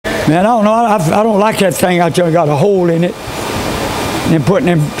Man, I don't know. I don't like that thing out there. Got a hole in it, and then putting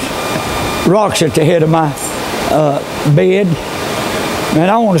them rocks at the head of my bed. Man,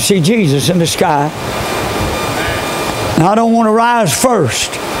 I want to see Jesus in the sky. And I don't want to rise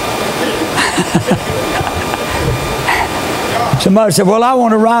first. Somebody said, well, I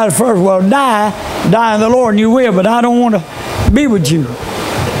want to rise first. Well, die in the Lord, and you will, but I don't want to be with you.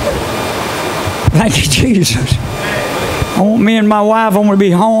 Thank you, Jesus. I want me and my wife, I want to be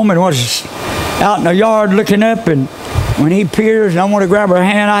home and was out in the yard looking up, and when he appears, and I want to grab her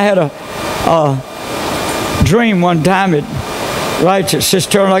hand. I had a dream one time that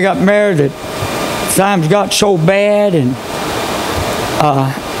Sister Turner and I got married, that times got so bad, and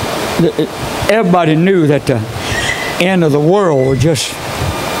everybody knew that the end of the world was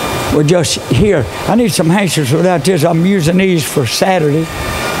just here. I need some handkerchiefs without this. I'm using these for Saturday,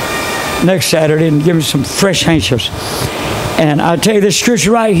 next Saturday, and give me some fresh handkerchiefs. And I tell you, this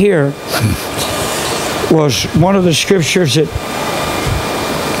scripture right here was one of the scriptures that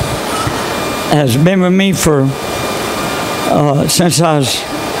has been with me for since I was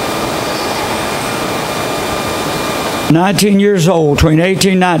 19 years old, between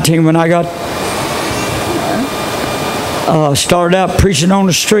 18 and 19, when I got started out preaching on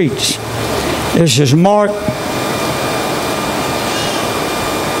the streets. This is Mark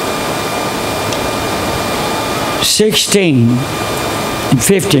 16 and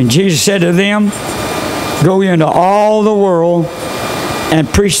 15. Jesus said to them, go into all the world and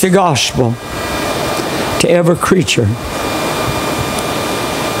preach the gospel to every creature.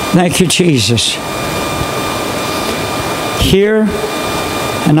 Thank you, Jesus. Here,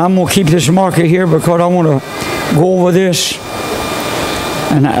 and I'm going to keep this marker here because I want to go over this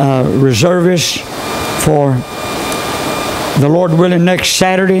and reserve this for the Lord willing next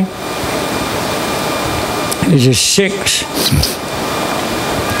Saturday. This is 6.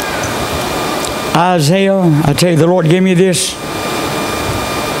 Isaiah, I tell you, the Lord gave me this.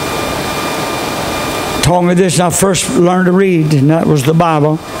 Taught me this, and I first learned to read, and that was the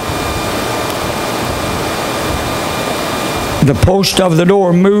Bible. The post of the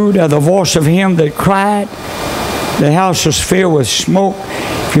door moved at the voice of him that cried. The house was filled with smoke.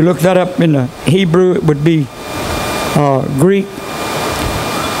 If you look that up in the Hebrew, it would be Greek.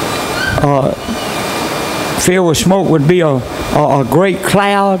 Filled with smoke would be a great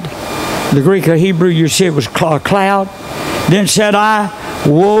cloud. The Greek or Hebrew, you see it was a cloud. Then said I,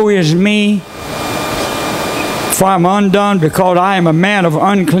 woe is me, for I am undone, because I am a man of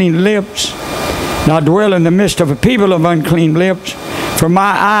unclean lips. And I dwell in the midst of a people of unclean lips. For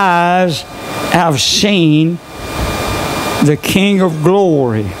my eyes have seen the King of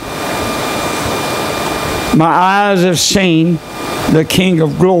glory. My eyes have seen the King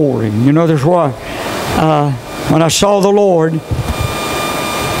of glory. You know, there's why when I saw the Lord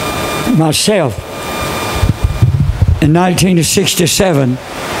myself in 1967,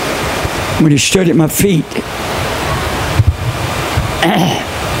 when he stood at my feet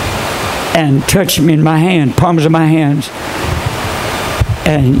and touched me in my hand, palms of my hands,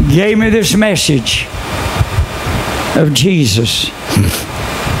 and gave me this message of Jesus.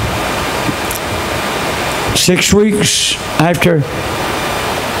 6 weeks after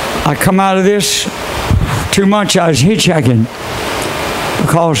I come out of this, 2 months I was hitchhiking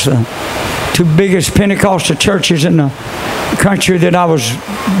because the 2 biggest Pentecostal churches in the country that I was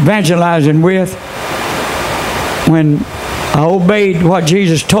evangelizing with, when I obeyed what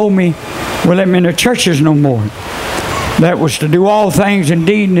Jesus told me, would let me in the churches no more. That was to do all things in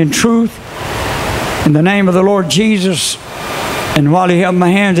deed and in truth, in the name of the Lord Jesus. And while he held my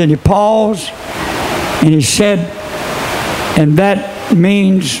hands, and he paused, and he said, and that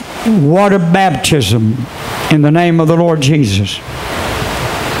means water baptism in the name of the Lord Jesus.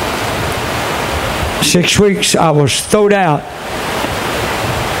 6 weeks I was thrown out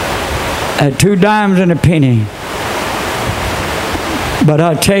at 2 dimes and a penny. But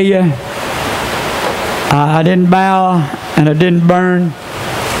I tell you, I didn't bow and I didn't burn.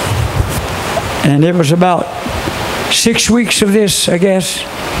 And it was about 6 weeks of this, I guess.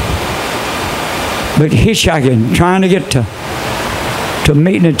 But hitchhiking, trying to get to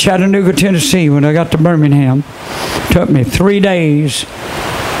meeting in Chattanooga, Tennessee. When I got to Birmingham, it took me 3 days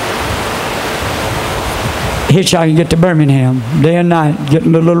hitchhiking to get to Birmingham, day and night,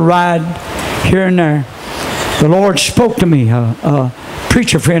 getting a little ride here and there. The Lord spoke to me. A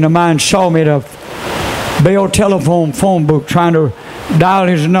preacher friend of mine saw me at a Bell telephone phone book trying to dial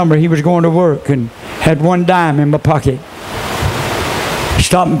his number. He was going to work and had 1 dime in my pocket. He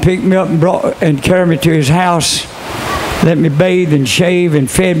stopped and picked me up and carried me to his house, let me bathe and shave and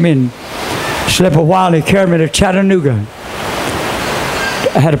fed me and slept a while. He carried me to Chattanooga.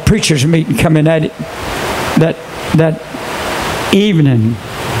 had a preachers meeting coming at it that evening.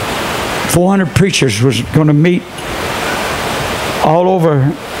 400 preachers was going to meet all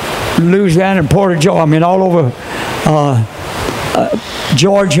over Louisiana and Puerto Rico. I mean, all over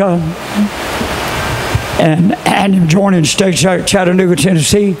Georgia and adjoining states like Chattanooga,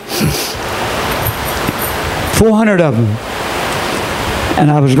 Tennessee. 400 of them. And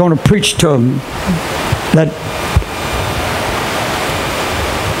I was going to preach to them that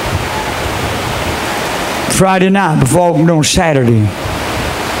Friday night before I opened on Saturday.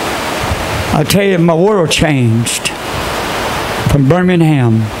 I tell you, my world changed from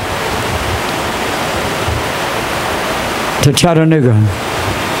Birmingham to Chattanooga.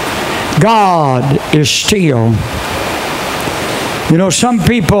 God is still. You know, some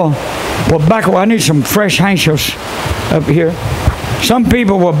people will back away. I need some fresh handkerchiefs up here. Some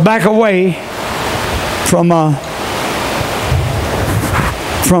people will back away from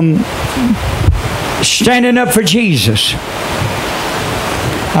standing up for Jesus.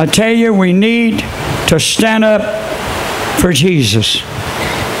 I tell you, we need to stand up for Jesus.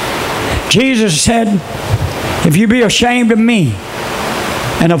 Jesus said, if you be ashamed of me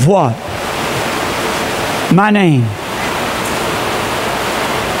and of what? My name.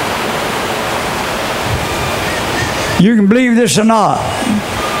 You can believe this or not.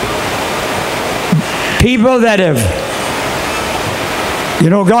 People that have, you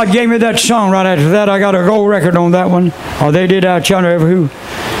know, God gave me that song right after that. I got a gold record on that one. Or they did out yonder, who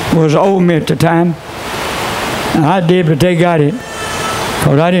was over me at the time. And I did, but they got it.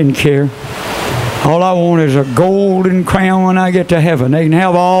 Because I didn't care. All I want is a golden crown when I get to heaven. They can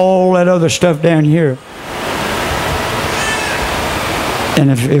have all that other stuff down here. And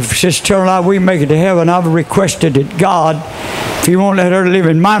if Sister Caroline, we make it to heaven, I've requested that God, if He won't let her live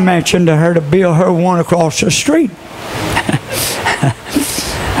in my mansion, to her to build her one across the street.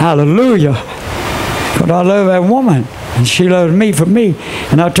 Hallelujah. Because I love that woman. And she loves me for me.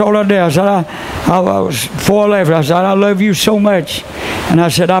 And I told her that, I said, I was before I left, I said, I love you so much. And I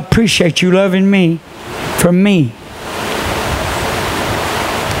said, I appreciate you loving me for me.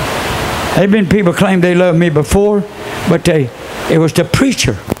 There have been people claim they loved me before, but it was the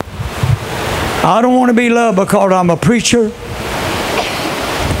preacher. I don't want to be loved because I'm a preacher.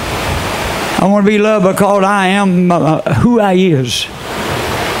 I want to be loved because I am who I is.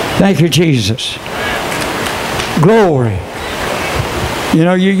 Thank you, Jesus. Glory. You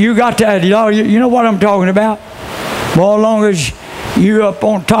know, you got that. You know what I'm talking about? Well, as long as you up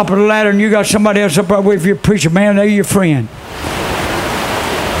on top of the ladder and you got somebody else up with you, preacher, man, they're your friend.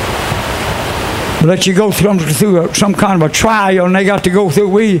 Let you go through some kind of a trial, and they got to go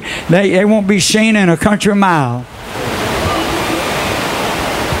through. They won't be seen in a country mile.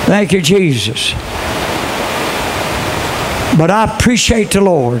 Thank you, Jesus. But I appreciate the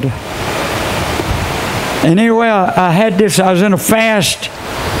Lord. And anyway, I had this. I was in a fast,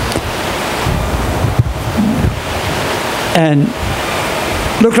 and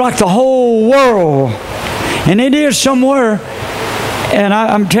looked like the whole world, and it is somewhere. And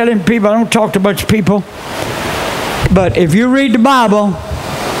I'm telling people, I don't talk to a bunch of people, but if you read the Bible,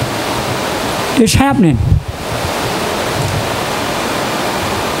 it's happening.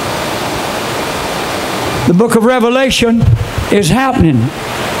 The book of Revelation is happening.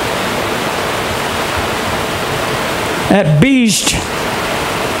 That beast,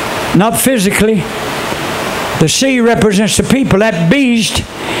 not physically, the sea represents the people. That beast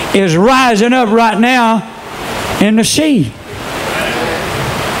is rising up right now in the sea.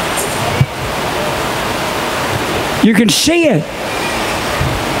 You can see it.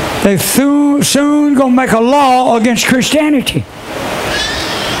 They're soon going to make a law against Christianity.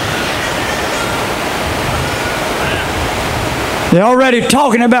 They're already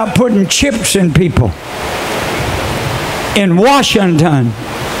talking about putting chips in people. In Washington.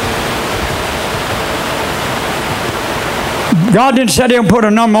 God didn't say they'll put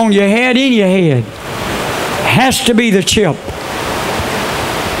a number on your head, in your head. Has to be the chip.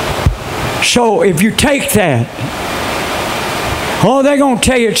 So if you take that, oh, they're going to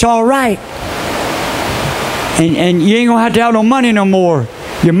tell you it's all right. And you ain't going to have to have no money no more.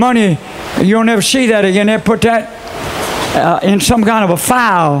 Your money, you'll never see that again. They'll put that in some kind of a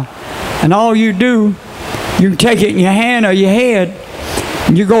file. And all you do, you can take it in your hand or your head.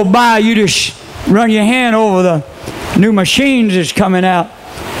 And you go by, you just run your hand over the new machines that's coming out.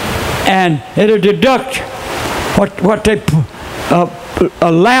 And it'll deduct what they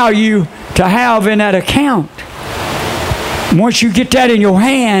allow you to have in that account. Once you get that in your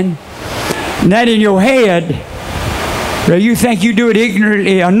hand, and that in your head, whether you think you do it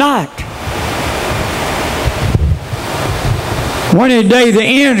ignorantly or not, One day the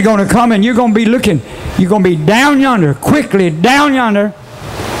end's going to come and you're going to be looking. You're going to be down yonder, quickly down yonder.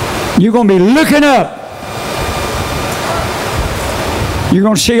 You're going to be looking up. You're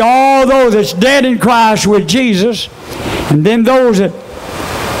going to see all those that's dead in Christ with Jesus, and then those that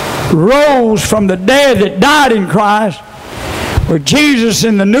rose from the dead that died in Christ with Jesus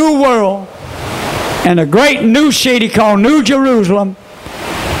in the new world and a great new city called New Jerusalem.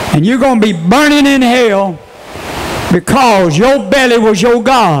 And you're going to be burning in hell because your belly was your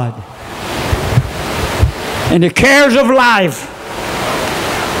God. And the cares of life.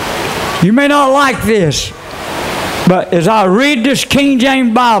 You may not like this, but as I read this King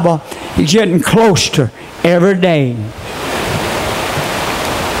James Bible, it's getting closer every day.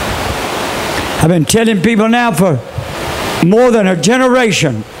 I've been telling people now for more than a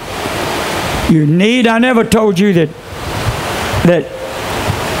generation, you need, I never told you that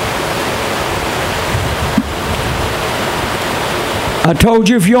I told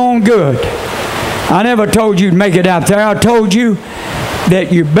you if you're on good. I never told you to make it out there. I told you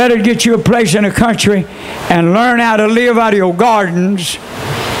that you better get you a place in the country and learn how to live out of your gardens.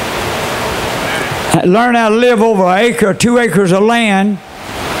 Learn how to live over an acre or 2 acres of land.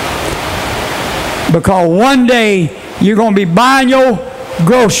 Because one day you're going to be buying your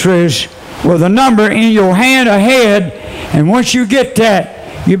groceries with a number in your hand ahead. And once you get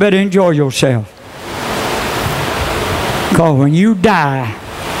that, you better enjoy yourself. Because when you die,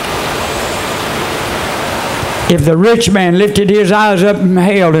 if the rich man lifted his eyes up in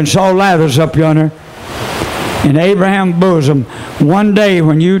hell and saw Lazarus up yonder in Abraham's bosom, one day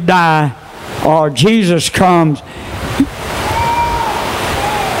when you die or Jesus comes,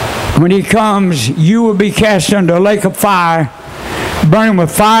 when he comes, you will be cast into a lake of fire, burning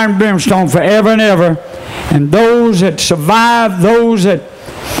with fire and brimstone forever and ever. And those that survive, those that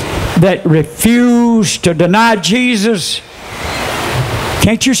refuse to deny Jesus,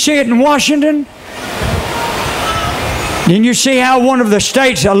 can't you see it in Washington? Didn't you see how one of the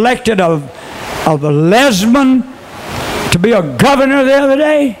states elected a lesbian to be a governor the other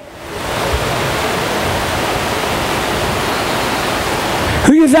day?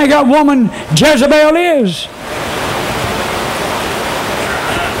 Who do you think that woman Jezebel is?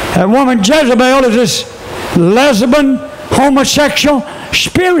 That woman Jezebel is this lesbian, homosexual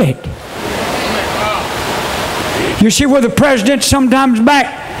spirit. You see where the president sometimes back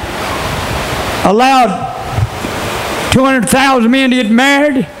allowed 200,000 men to get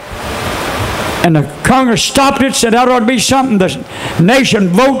married, and the Congress stopped it, said that ought to be something the nation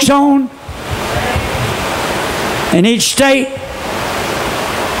votes on in each state.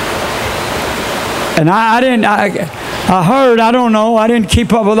 And I heard, I don't know, I didn't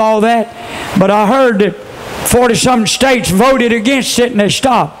keep up with all that, but I heard that 40-something states voted against it and they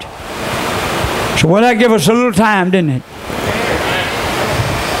stopped. So well, that gave us a little time, didn't it?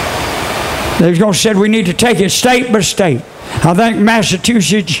 They was going to say we need to take it state by state. I think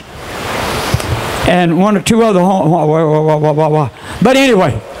Massachusetts and 1 or 2 other. But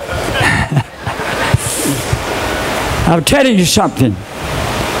anyway, I'm telling you something.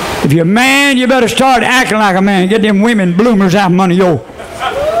 If you're a man, you better start acting like a man. Get them women bloomers out from under you.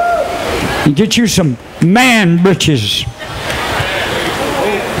 And get you some man britches.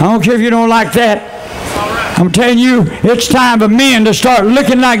 I don't care if you don't like that. I'm telling you, it's time for men to start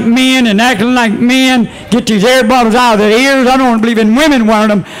looking like men and acting like men. Get these air bubbles out of their ears. I don't want to believe in women wearing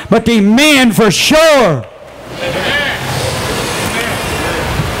them, but the men for sure.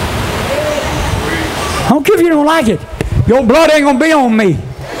 I don't care if you don't like it. Your blood ain't going to be on me.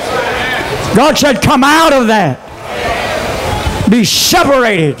 God said, come out of that. Be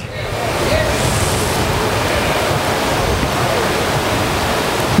separated.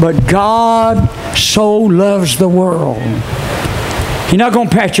 But God so loves the world. He's not going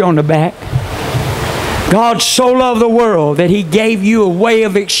to pat you on the back. God so loved the world that He gave you a way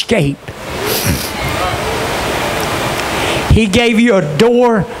of escape. He gave you a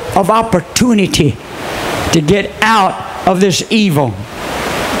door of opportunity to get out of this evil.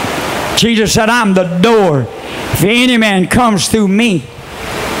 Jesus said, I'm the door. If any man comes through me,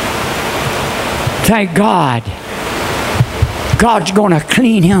 thank God, God's going to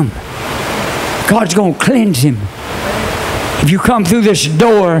clean him. God's going to cleanse him. If you come through this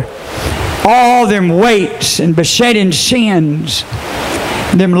door, all them weights and besetting sins,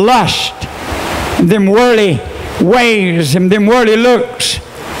 them lust, them worldly ways, and them worldly looks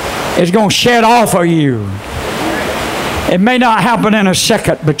is going to shed off of you. It may not happen in a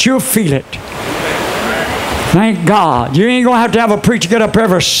second, but you'll feel it. Thank God. You ain't going to have a preacher get up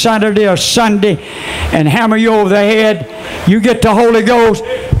every Saturday or Sunday and hammer you over the head. You get the Holy Ghost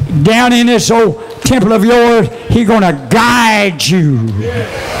down in this old temple of yours, He's going to guide you.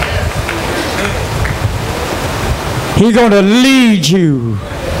 He's going to lead you.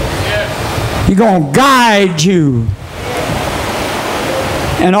 He's going to guide you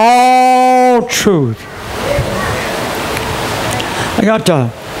in all truth.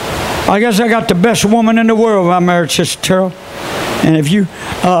 I guess I got the best woman in the world when I married Sister Terrell. And if you,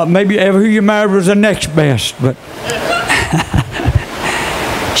 maybe who you married was the next best, but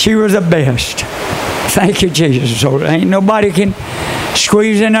she was the best. Thank you, Jesus. So ain't nobody can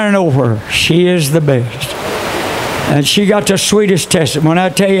squeeze in there and over her. She is the best. And she got the sweetest testimony. When I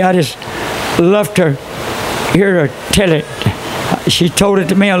tell you, I just loved her, hear her tell it. She told it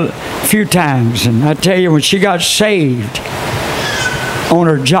to me a few times. And I tell you, when she got saved on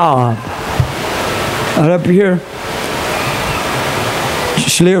her job, right up here,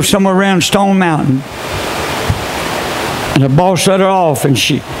 she lived somewhere around Stone Mountain. And the boss let her off, and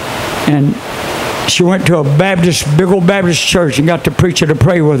she went to a big old Baptist church and got the preacher to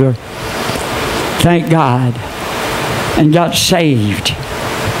pray with her. Thank God. And got saved.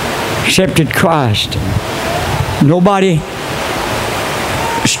 Accepted Christ. Nobody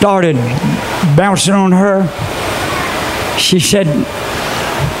started bouncing on her. She said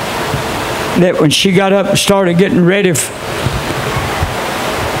that when she got up and started getting ready,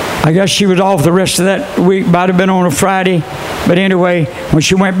 I guess she was off the rest of that week, might have been on a Friday. But anyway, when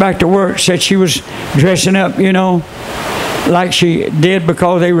she went back to work, said she was dressing up, you know, like she did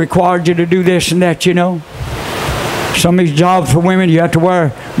because they required you to do this and that, you know. Some of these jobs for women, you have to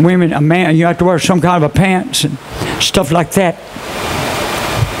wear, a man, you have to wear some kind of a pants and stuff like that.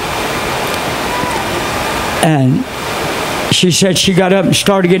 And she said she got up and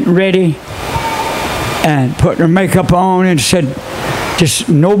started getting ready and putting her makeup on and said, just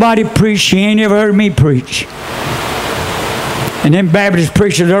nobody preached. She ain't ever heard me preach. And them Baptist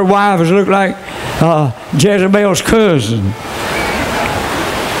preachers, their wives look like Jezebel's cousin.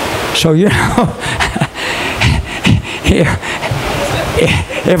 So, you know,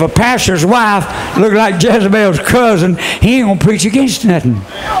 if a pastor's wife look like Jezebel's cousin, he ain't going to preach against nothing.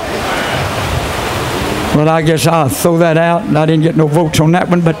 Well, I guess I'll throw that out. I didn't get no votes on that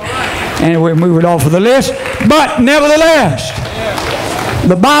one, but anyway, move it off of the list. But nevertheless,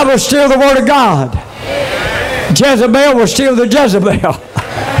 the Bible is still the Word of God. Jezebel was still the Jezebel.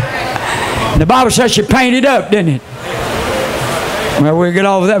 The Bible says she painted up, didn't it? Well, we'll get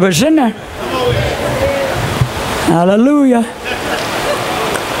off of that, but it's in there. Hallelujah.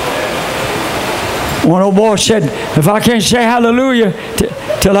 One old boy said, if I can't say hallelujah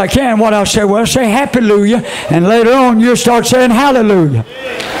till I can, what I'll say? Well, say hallelujah, and later on you'll start saying hallelujah.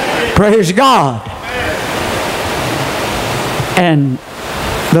 Praise God. And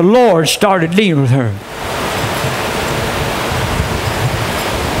the Lord started dealing with her.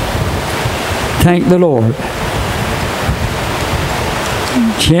 Thank the Lord.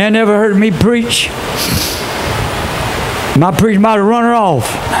 She ain't never heard me preach. My preacher might have run her off.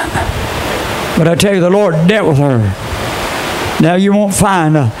 But I tell you, the Lord dealt with her. Now you won't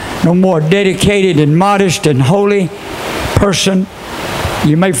find no more dedicated and modest and holy person.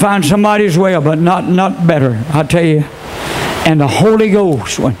 You may find somebody as well, but not better, I tell you. And the Holy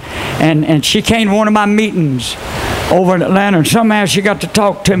Ghost. And she came to one of my meetings over in Atlanta, and somehow she got to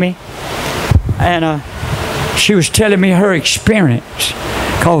talk to me. And she was telling me her experience.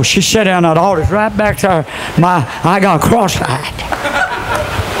 Because she sat down at the altar right back there. I got cross-eyed.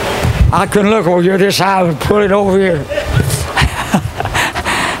 I couldn't look over here. This eye would pull it over here.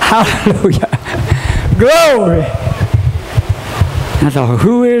 Hallelujah. Glory. I thought,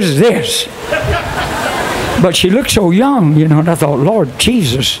 who is this? But she looked so young, you know, and I thought, Lord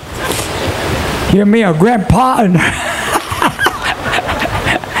Jesus, hear me a grandpa. And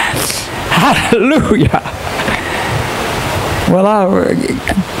hallelujah. Well,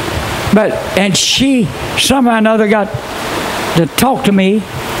 and she somehow or another got to talk to me.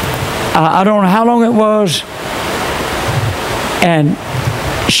 I don't know how long it was. And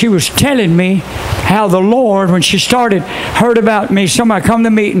she was telling me how the Lord, when she heard about me, somebody come to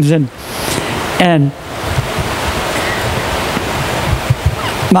meetings and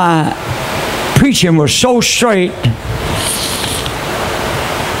my preaching was so straight.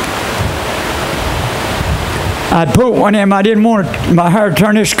 I'd put one in, I didn't want my hair to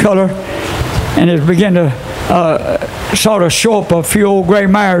turn this color, and it began to sort of show up a few old gray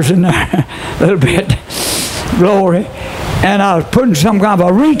mares in there a little bit. Glory. And I was putting some kind of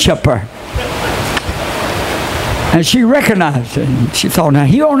a reach up her. And she recognized it. And she thought, now,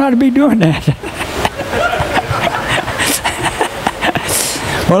 he don't know how to be doing that.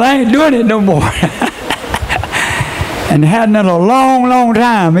 Well, I ain't doing it no more. And hadn't in a long, long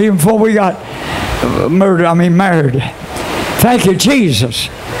time, even before we got married. Thank you, Jesus.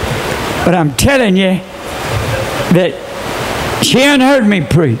 But I'm telling you that she hadn't heard me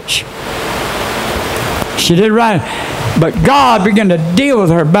preach. She did right. But God began to deal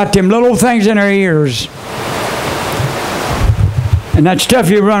with her about them little things in her ears. And that stuff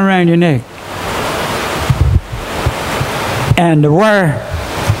you run around your neck. And where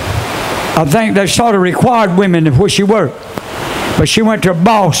I think they sort of required women where she worked. But she went to her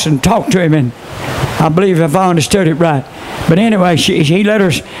boss and talked to him, and I believe if I understood it right. But anyway, he let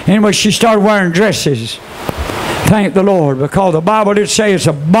her, anyway, she started wearing dresses. Thank the Lord, because the Bible did say it's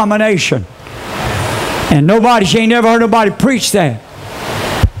abomination. And she ain't never heard nobody preach that.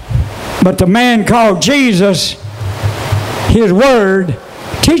 But the man called Jesus, his word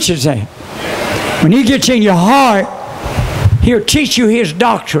teaches that. When he gets in your heart, he'll teach you his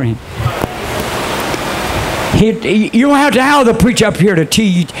doctrine. You don't have to have the preacher up here to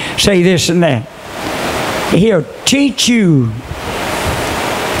say this and that. He'll teach you.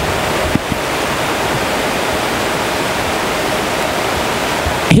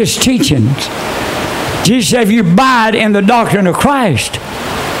 His teachings. Jesus said, if you abide in the doctrine of Christ,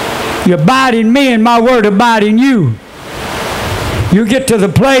 you abide in me and my word abide in you. You get to the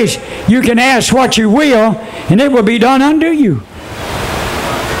place you can ask what you will and it will be done unto you.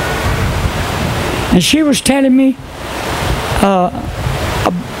 And she was telling me,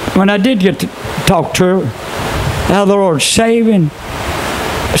 when I did get to talk to her, how the Lord saved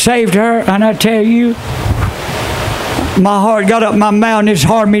her, and I tell you, my heart got up my mouth and it's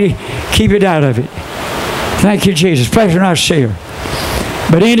hard for me to keep it out of it. Thank you, Jesus. Pleasure when I see her.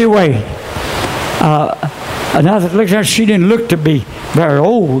 But anyway, and I looked at her, she didn't look to be very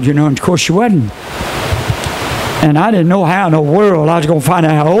old, and of course she wasn't. And I didn't know how in the world I was going to find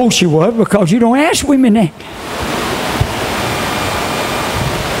out how old she was, because you don't ask women that.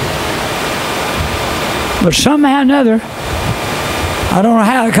 But somehow or another, I don't know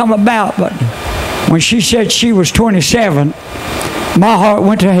how it come about, but when she said she was 27, my heart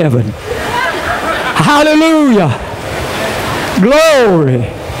went to heaven. Hallelujah. Glory.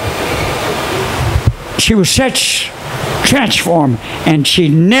 She was such transformed, and she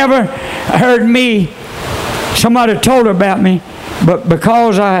never heard me. Somebody told her about me, but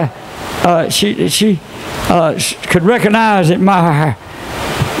because she could recognize that my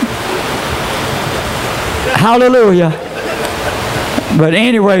hallelujah. But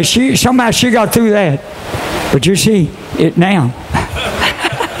anyway, somehow she got through that. But you see it now.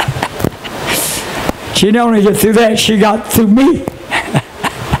 She didn't only get through that, she got through me.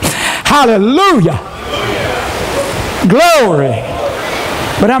 Hallelujah. Glory.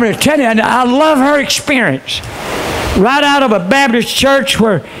 But I'm going to tell you, I love her experience. Right out of a Baptist church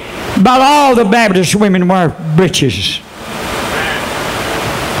where about all the Baptist women wear breeches.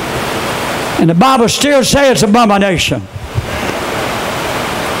 And the Bible still says it's abomination.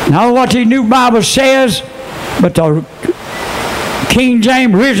 Now what the New Bible says, but the King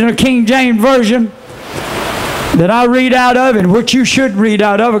James, original King James Version that I read out of, and which you should read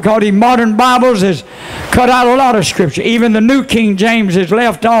out of, because the modern Bibles has cut out a lot of Scripture. Even the New King James has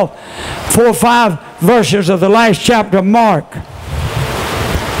left off 4 or 5 verses of the last chapter of Mark.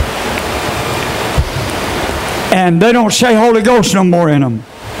 And they don't say Holy Ghost no more in them.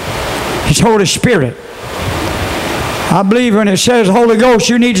 It's Holy Spirit. I believe when it says Holy Ghost,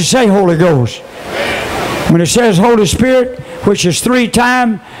 you need to say Holy Ghost. When it says Holy Spirit, which is 3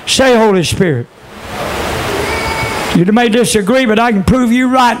 times, say Holy Spirit. You may disagree, but I can prove you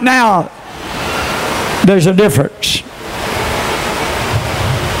right now there's a difference.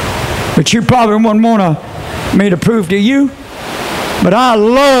 But you probably wouldn't want me to prove to you, but I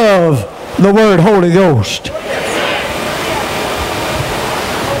love the word Holy Ghost.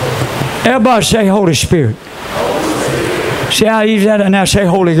 Everybody say Holy Spirit. See how easy that is? Now say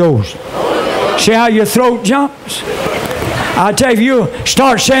Holy Ghost. See how your throat jumps? I tell you, if you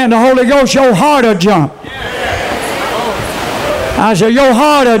start saying the Holy Ghost, your heart will jump. I said, your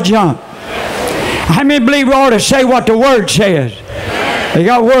heart will jump. How many believe we ought to say what the Word says? They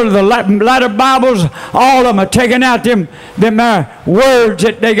got word of the latter Bibles, all of them are taking out them words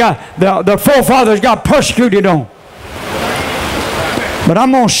that they got, the forefathers got persecuted on. But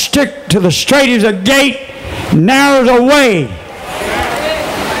I'm going to stick to the straight as a gate, narrow as a way.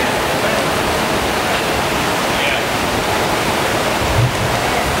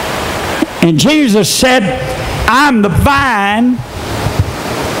 And Jesus said, I'm the vine,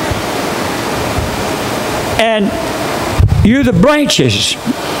 and you the branches.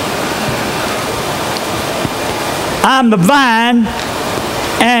 I'm the vine,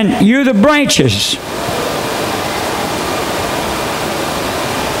 and you the branches.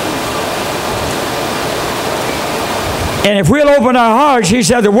 And if we'll open our hearts, he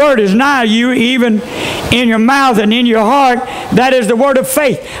said, the word is nigh you, even in your mouth and in your heart. That is the word of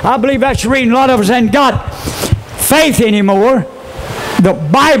faith. I believe that's the reason a lot of us ain't got faith anymore. The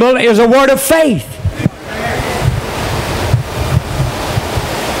Bible is a word of faith.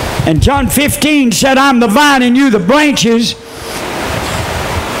 And John 15 said, I'm the vine and you the branches.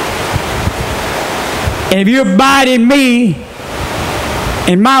 And if you abide in me,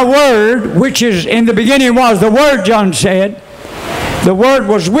 in my word, which is in the beginning was the Word, John said. The Word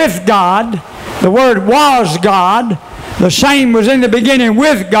was with God. The Word was God. The same was in the beginning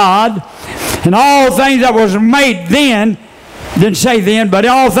with God. And all things that was made then, didn't say then, but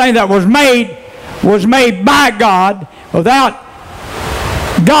all things that was made by God. Without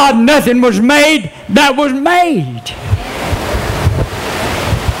God, nothing was made that was made.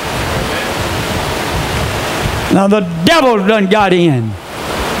 Now the devil done got in,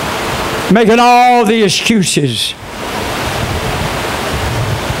 making all the excuses.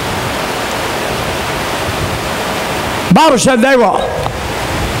 The Bible said they were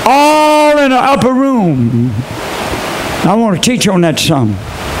all in an upper room. I want to teach on that some.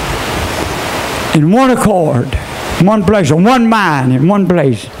 In one accord, one place, in one mind, in one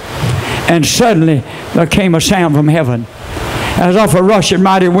place. And suddenly there came a sound from heaven, as of a rushing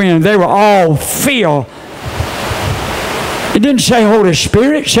mighty wind. They were all filled. It didn't say Holy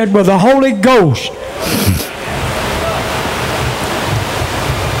Spirit, it said with the Holy Ghost.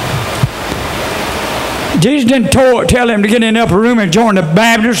 Jesus didn't tell him to get in the upper room and join the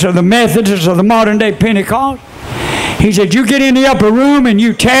Baptists or the Methodists or the modern day Pentecost. He said, you get in the upper room and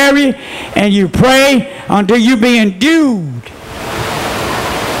you tarry and you pray until you be endued.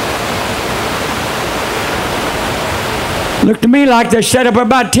 Looked to me like they set up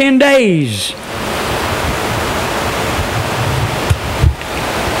about 10 days.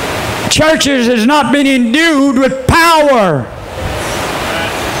 Churches has not been endued with power.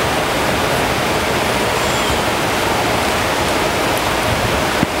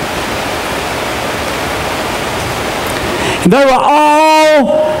 They were all,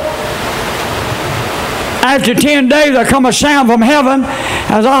 after 10 days, there come a sound from heaven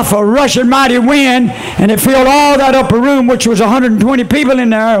as of a rushing mighty wind, and it filled all that upper room, which was 120 people in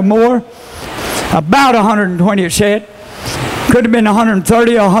there or more. About 120, it said. Could have been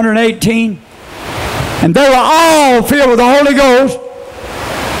 130 or 118. And they were all filled with the Holy Ghost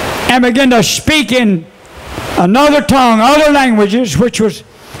and began to speak in another tongue, other languages, which was,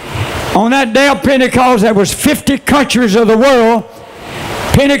 on that day of Pentecost, there was 50 countries of the world.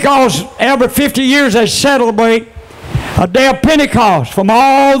 Pentecost, every 50 years they celebrate a day of Pentecost from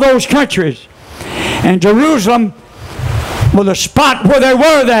all those countries. And Jerusalem was the spot where they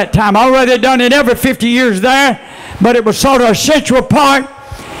were that time. Already they'd done it every 50 years there, but it was sort of a central part.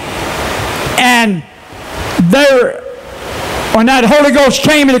 And there, when that Holy Ghost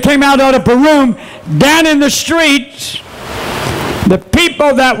came, and it came out of the room, down in the streets, the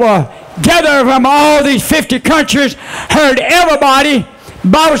people that were gathered from all these 50 countries heard everybody. The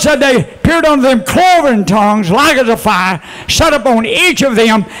Bible said they appeared unto them cloven tongues like as a fire, shut up on each of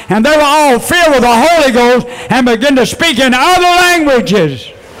them, and they were all filled with the Holy Ghost and began to speak in other languages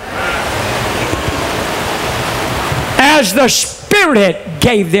as the Spirit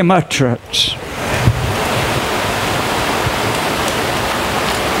gave them utterance.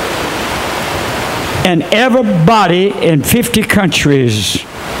 And everybody in 50 countries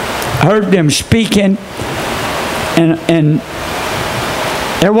heard them speaking, and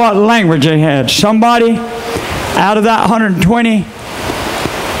what language they had. Somebody out of that 120,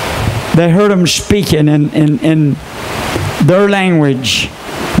 they heard them speaking in their language.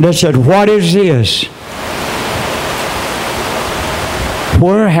 They said, what is this?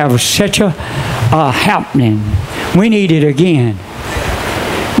 Where have such a happening? We need it again.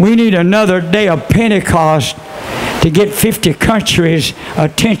 We need another day of Pentecost to get 50 countries'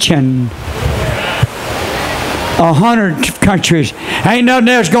 attention. 100 countries. Ain't nothing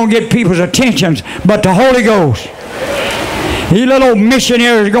else going to get people's attentions but the Holy Ghost. These little old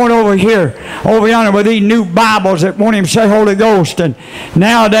missionaries going over here, over yonder with these new Bibles that won't even say Holy Ghost. And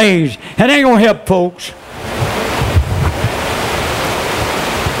nowadays, that ain't going to help folks.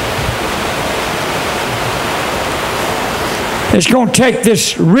 It's going to take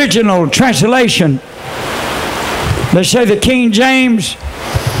this original translation. They say the King James,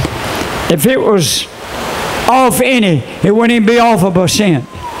 if it was off any, it wouldn't even be off a percent.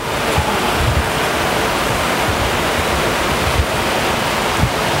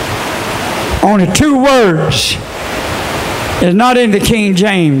 Only 2 words is not in the King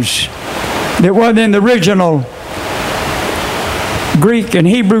James that wasn't in the original Greek and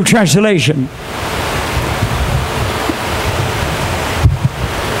Hebrew translation.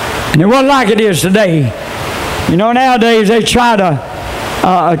 And it wasn't like it is today. You know, nowadays they try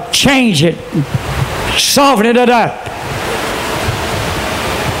to change it, soften it up.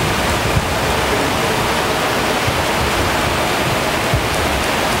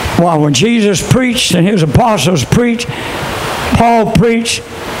 Well, when Jesus preached and his apostles preached, Paul preached,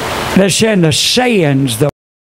 they said the sayings, the